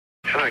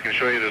can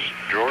show you this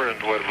drawer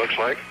and what it looks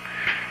like.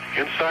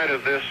 Inside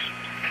of this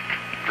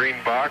green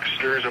box,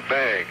 there's a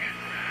bag.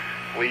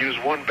 We use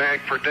one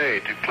bag per day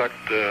to collect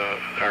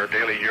our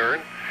daily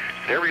urine.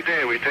 Every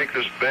day we take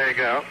this bag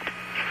out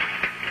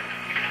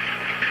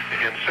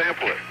and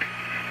sample it.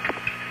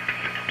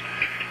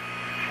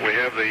 We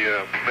have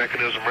the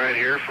mechanism right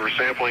here for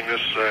sampling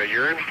this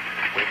urine.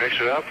 We mix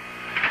it up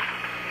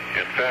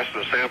and fasten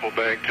the sample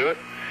bag to it.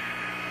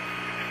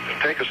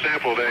 And take a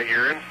sample of that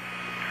urine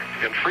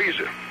and freeze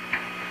it.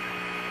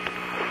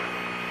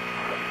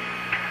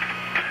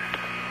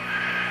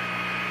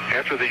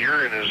 After the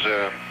urine is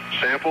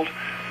sampled,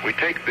 we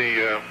take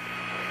the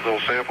little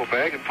sample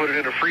bag and put it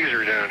in a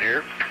freezer down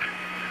here.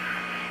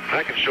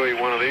 I can show you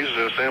one of these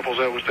samples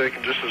that was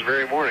taken just this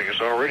very morning.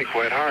 It's already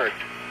quite hard.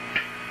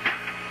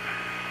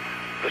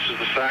 This is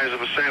the size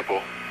of a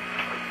sample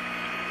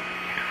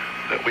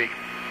that we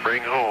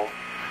bring home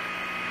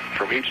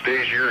from each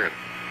day's urine.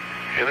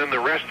 And then the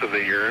rest of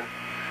the urine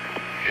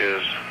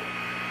is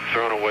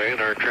thrown away in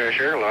our trash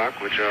airlock,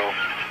 which I'll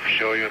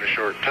show you in a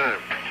short time.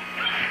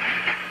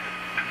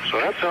 So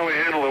that's how we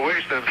handle the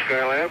waste on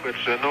Skylab.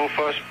 It's a no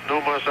fuss,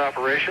 no muss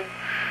operation.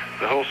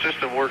 The whole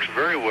system works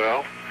very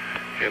well,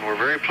 and we're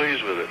very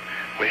pleased with it.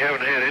 We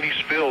haven't had any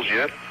spills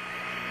yet,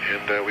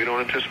 and we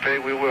don't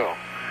anticipate we will.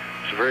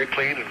 It's very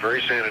clean and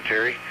very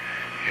sanitary,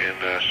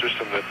 and a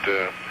system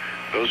that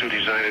those who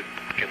design it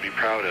can be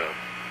proud of.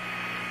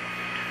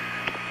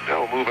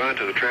 Now we'll move on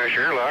to the trash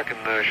airlock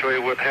and show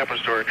you what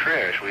happens to our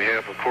trash. We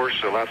have, of course,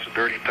 lots of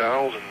dirty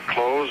towels and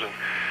clothes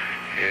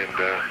and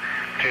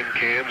tin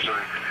cans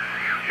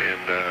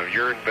and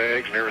urine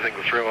bags and everything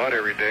we throw out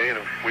every day. And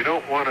we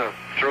don't want to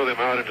throw them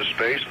out into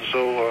space, and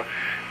so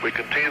we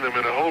contain them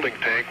in a holding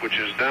tank, which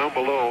is down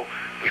below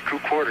the crew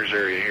quarters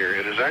area here.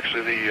 It is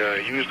actually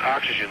the used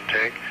oxygen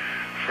tank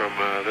from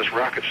this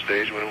rocket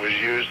stage when it was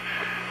used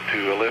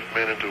to lift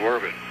men into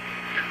orbit.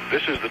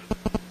 This is the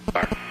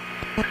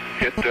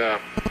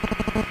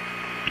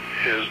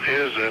it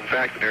is in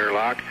fact an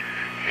airlock,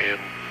 and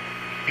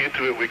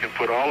into it we can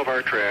put all of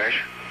our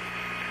trash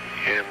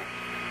and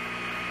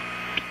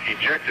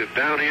eject it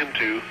down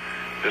into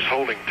this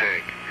holding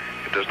tank.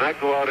 It does not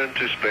go out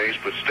into space,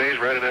 but stays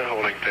right in that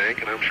holding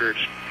tank, and I'm sure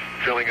it's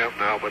filling up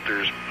now, but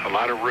there's a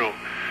lot of room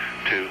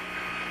to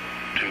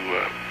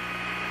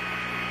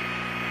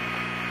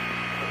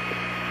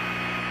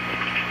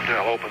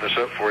I'll open this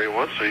up for you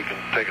once so you can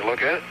take a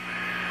look at it.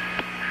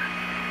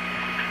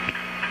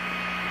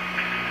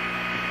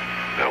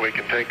 Now we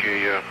can take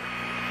a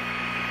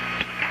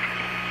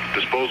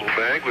disposal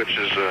bag, which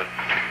is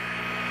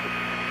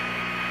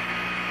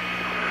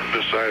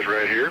this size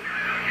right here.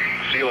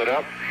 Seal it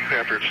up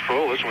after it's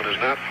full. This one is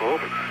not full,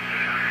 but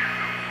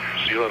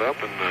seal it up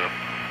and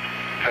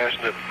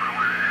fasten it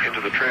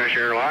into the trash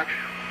airlock.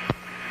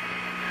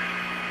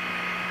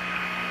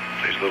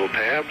 These little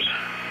tabs,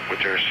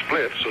 which are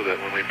split so that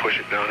when we push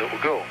it down, it will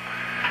go.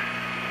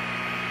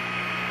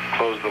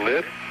 Close the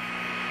lid.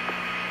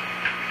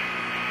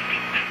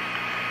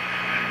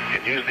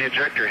 And use the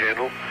ejector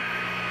handle,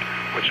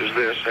 which is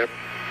this.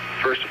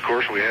 First, of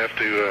course, we have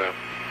to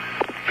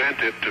vent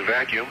it to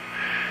vacuum,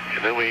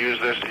 and then we use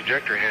this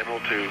ejector handle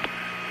to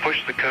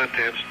push the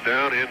contents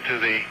down into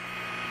the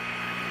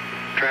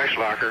trash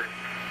locker,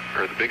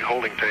 or the big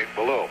holding tank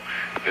below.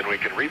 Then we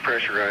can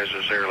repressurize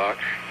this airlock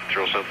and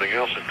throw something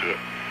else into it.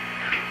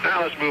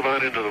 Now let's move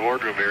on into the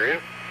wardroom area.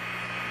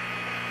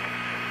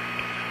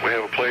 We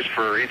have a place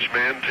for each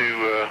man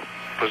to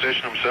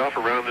position himself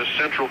around this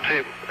central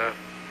table.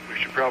 We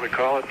should probably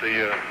call it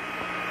the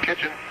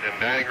kitchen and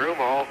dining room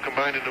all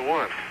combined into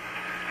one.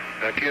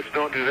 Now, kids,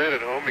 don't do that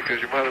at home because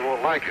your mother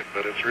won't like it,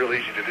 but it's real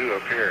easy to do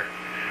up here.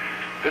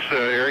 This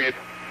area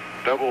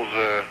doubles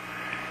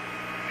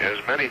as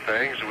many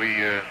things.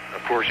 We,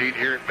 of course, eat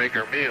here and make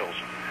our meals.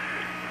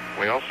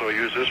 We also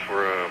use this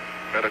for a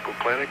medical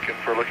clinic and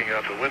for looking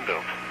out the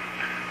window.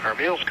 Our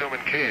meals come in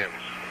cans.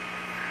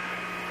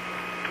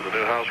 To the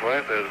new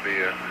housewife, that would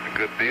be a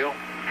good deal.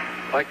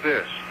 Like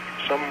this.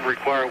 Some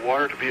require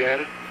water to be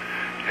added,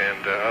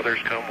 and others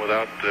come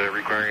without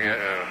requiring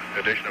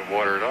addition of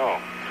water at all.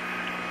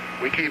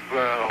 We keep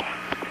a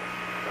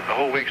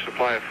whole week's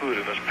supply of food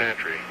in this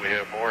pantry. We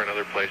have more in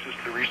other places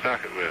to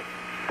restock it with.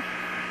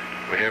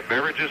 We have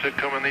beverages that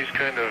come in these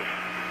kind of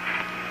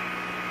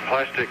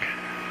plastic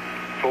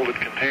folded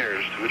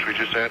containers to which we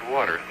just add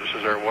water. This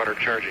is our water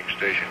charging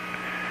station.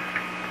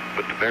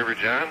 Put the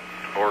beverage on,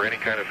 or any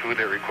kind of food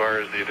that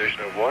requires the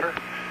addition of water,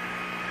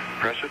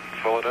 press it,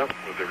 fill it up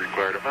with the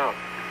required amount.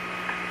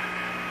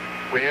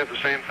 We have the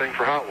same thing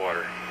for hot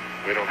water.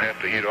 We don't have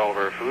to heat all of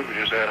our food. We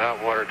just add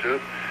hot water to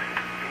it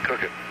and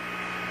cook it.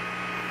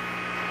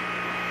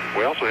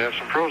 We also have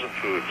some frozen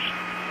foods.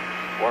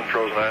 One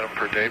frozen item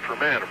per day per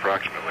man,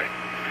 approximately.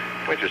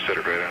 We just set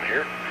it right on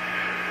here.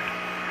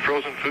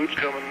 Frozen foods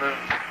come in the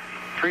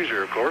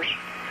freezer, of course,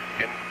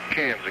 in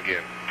cans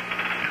again.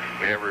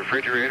 We have a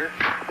refrigerator,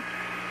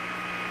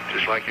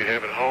 just like you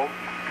have at home,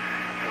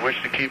 in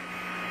which to keep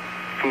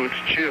foods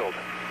chilled,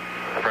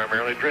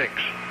 primarily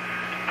drinks,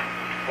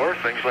 or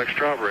things like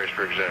strawberries,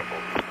 for example.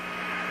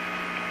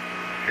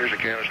 Here's a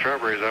can of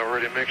strawberries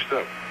already mixed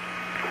up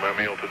for my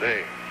meal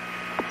today.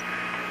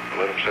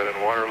 Let them set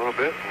in water a little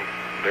bit,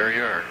 and there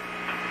you are.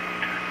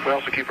 We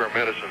also keep our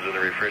medicines in the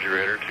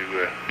refrigerator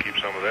to keep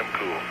some of them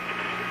cool.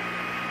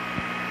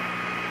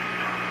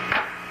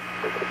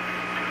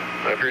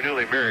 Now, if you're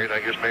newly married, I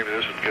guess maybe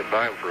this would get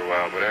by for a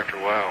while, but after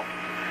a while,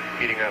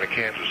 eating out of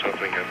cans is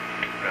something that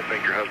I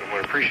think your husband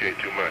would appreciate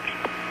too much.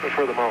 But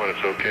for the moment,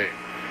 it's okay.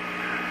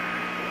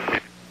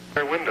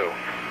 Our window.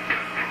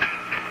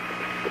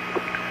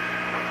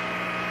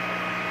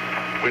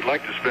 We'd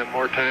like to spend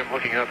more time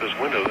looking out this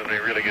window than they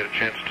really get a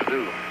chance to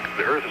do.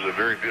 The Earth is a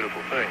very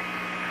beautiful thing.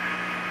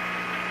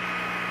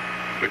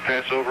 We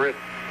pass over it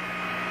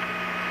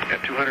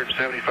at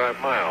 275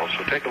 miles.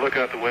 So take a look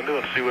out the window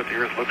and see what the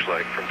Earth looks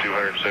like from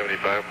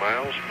 275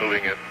 miles,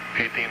 moving at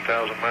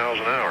 18,000 miles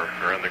an hour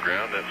around the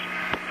ground. That's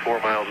 4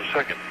 miles a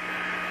second.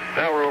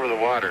 Now we're over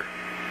the water.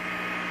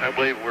 I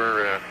believe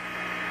we're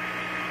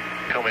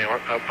coming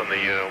up in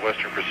the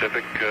Western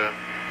Pacific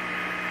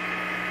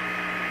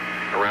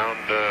around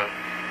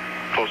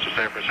close to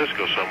San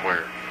Francisco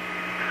somewhere.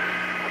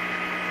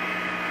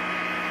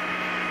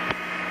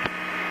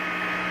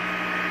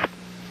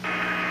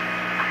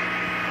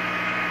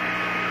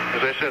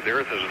 As I said, the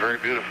Earth is very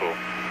beautiful.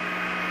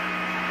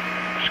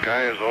 The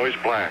sky is always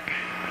black.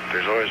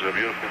 There's always a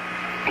beautiful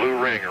blue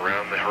ring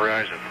around the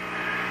horizon.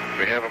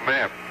 We have a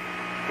map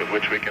with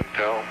which we can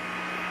tell.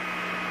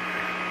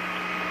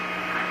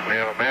 We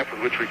have a map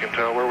with which we can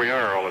tell where we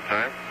are all the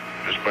time.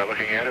 Just by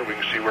looking at it, we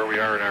can see where we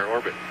are in our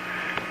orbit.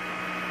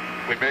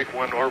 We make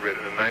one orbit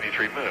in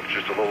 93 minutes,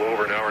 just a little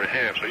over an hour and a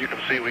half. So you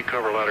can see we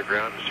cover a lot of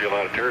ground and see a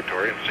lot of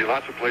territory and see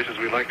lots of places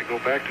we'd like to go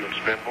back to and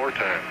spend more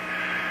time.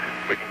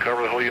 We can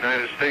cover the whole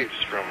United States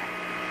from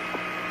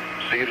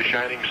sea to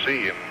shining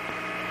sea in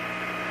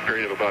a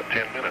period of about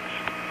 10 minutes.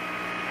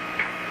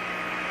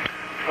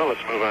 Well,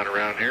 let's move on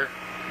around here.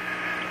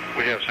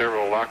 We have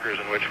several lockers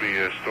in which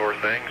we store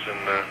things,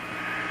 and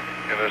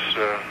in this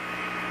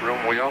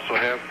room we also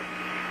have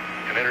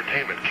an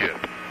entertainment kit.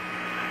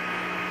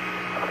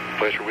 A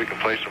place where we can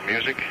play some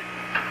music.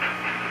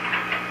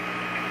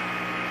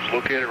 It's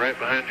located right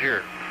behind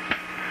here.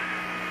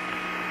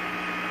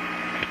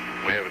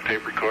 We have a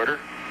tape recorder.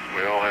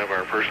 We all have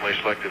our personally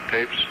selected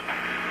tapes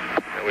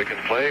that we can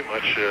play,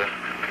 much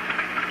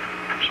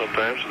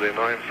sometimes to the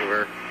annoyance of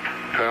our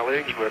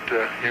colleagues, but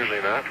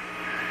usually not.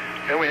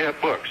 And we have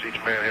books. Each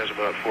man has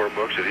about 4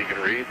 books that he can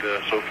read.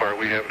 So far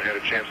we haven't had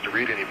a chance to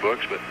read any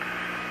books, but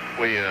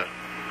we have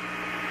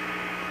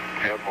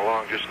them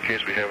along just in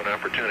case we have an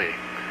opportunity.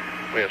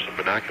 We have some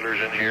binoculars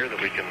in here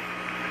that we can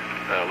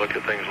look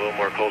at things a little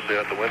more closely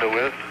out the window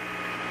with.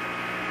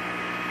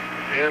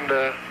 And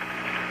a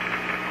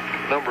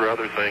number of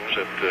other things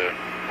that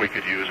we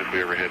could use if we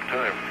ever had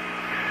time.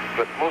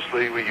 But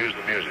mostly we use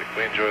the music.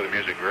 We enjoy the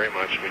music very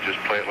much. We just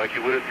play it like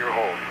you would in your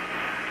home.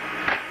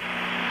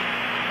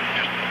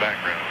 Just in the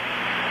background.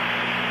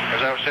 As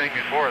I was saying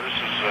before, this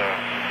is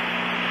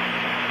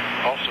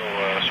also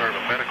sort of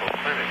a medical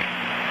clinic.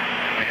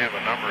 We have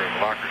a number of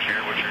lockers here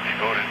which are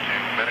devoted to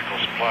medical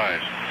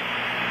supplies.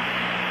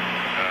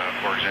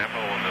 For example,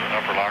 in the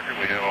upper locker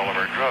we have all of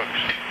our drugs,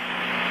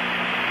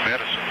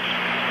 medicines.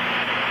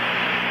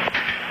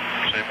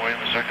 Same way in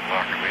the second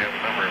locker we have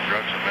a number of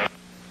drugs and medicines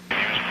we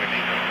can use if we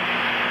need them.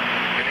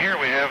 In here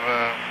we have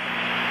a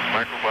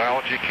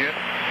microbiology kit,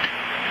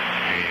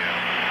 a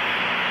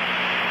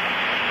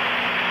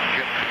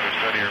kit to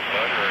study our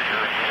blood or our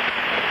urine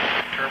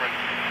to determine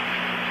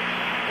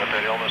what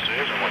that illness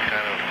is and what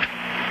kind of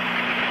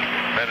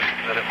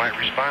medicine that it might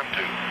respond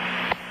to.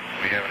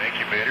 We have an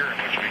incubator in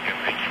which we can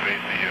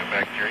incubate the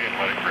bacteria and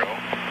let it grow.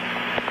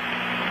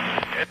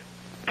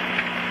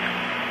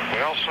 We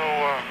also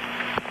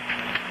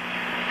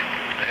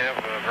have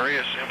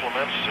various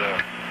implements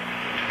to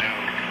do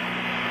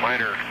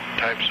minor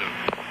types of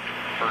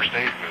first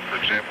aid with.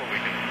 For example, we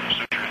can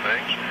suture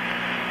things,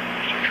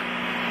 suture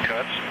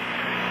cuts.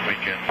 We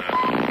can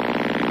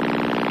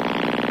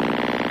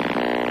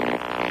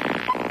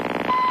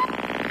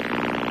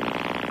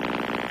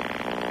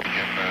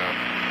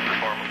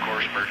perform, of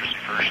course, emergency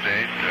first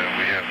aid.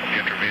 We have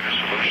intravenous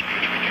solution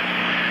which we can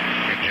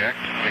inject.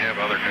 We have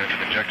other kinds of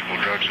injectable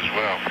drugs as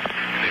well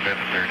in the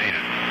event that they're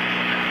needed.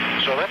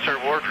 So that's our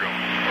wardroom,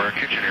 or our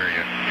kitchen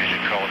area, as you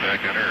call it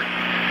back on Earth.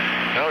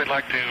 Now we'd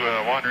like to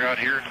wander out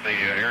here to the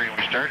area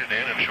we started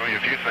in and show you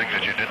a few things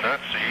that you did not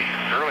see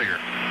earlier.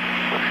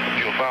 If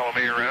you'll follow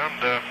me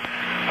around,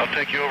 I'll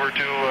take you over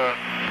to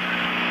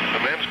the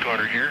men's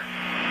corner here.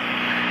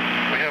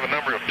 We have a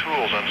number of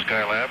tools on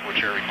Skylab which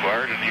are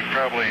required, and you've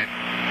probably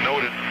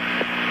noted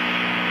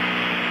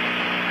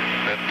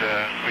that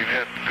we've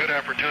had good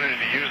opportunity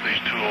to use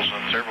these tools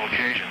on several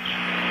occasions.